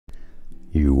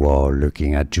You are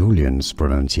looking at Julian's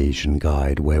pronunciation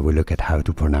guide, where we look at how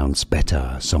to pronounce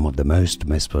better some of the most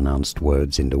mispronounced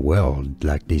words in the world,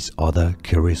 like this other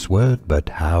curious word. But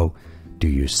how do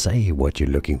you say what you're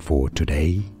looking for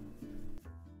today?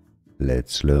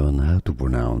 Let's learn how to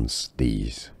pronounce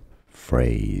these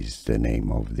phrase, the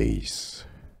name of this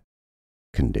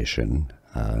condition,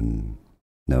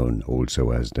 known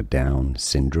also as the Down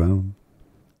syndrome.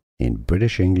 In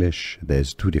British English,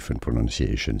 there's two different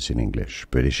pronunciations in English.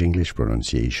 British English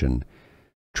pronunciation,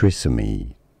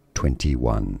 trisomy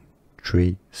 21.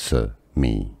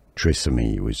 Trisomy.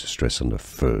 Trisomy with a stress on the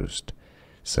first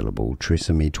syllable.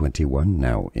 Trisomy 21.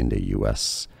 Now in the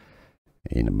US,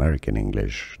 in American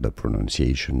English, the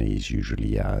pronunciation is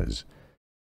usually as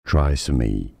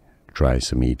trisomy,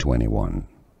 trisomy 21,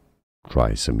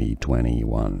 trisomy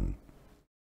 21,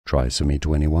 trisomy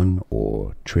 21,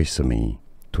 or trisomy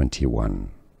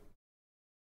 21.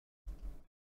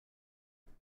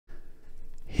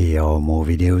 Here are more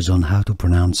videos on how to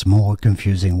pronounce more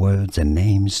confusing words and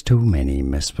names too many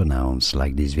mispronounced.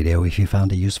 Like this video if you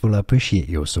found it useful. I appreciate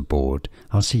your support.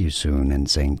 I'll see you soon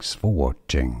and thanks for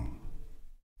watching.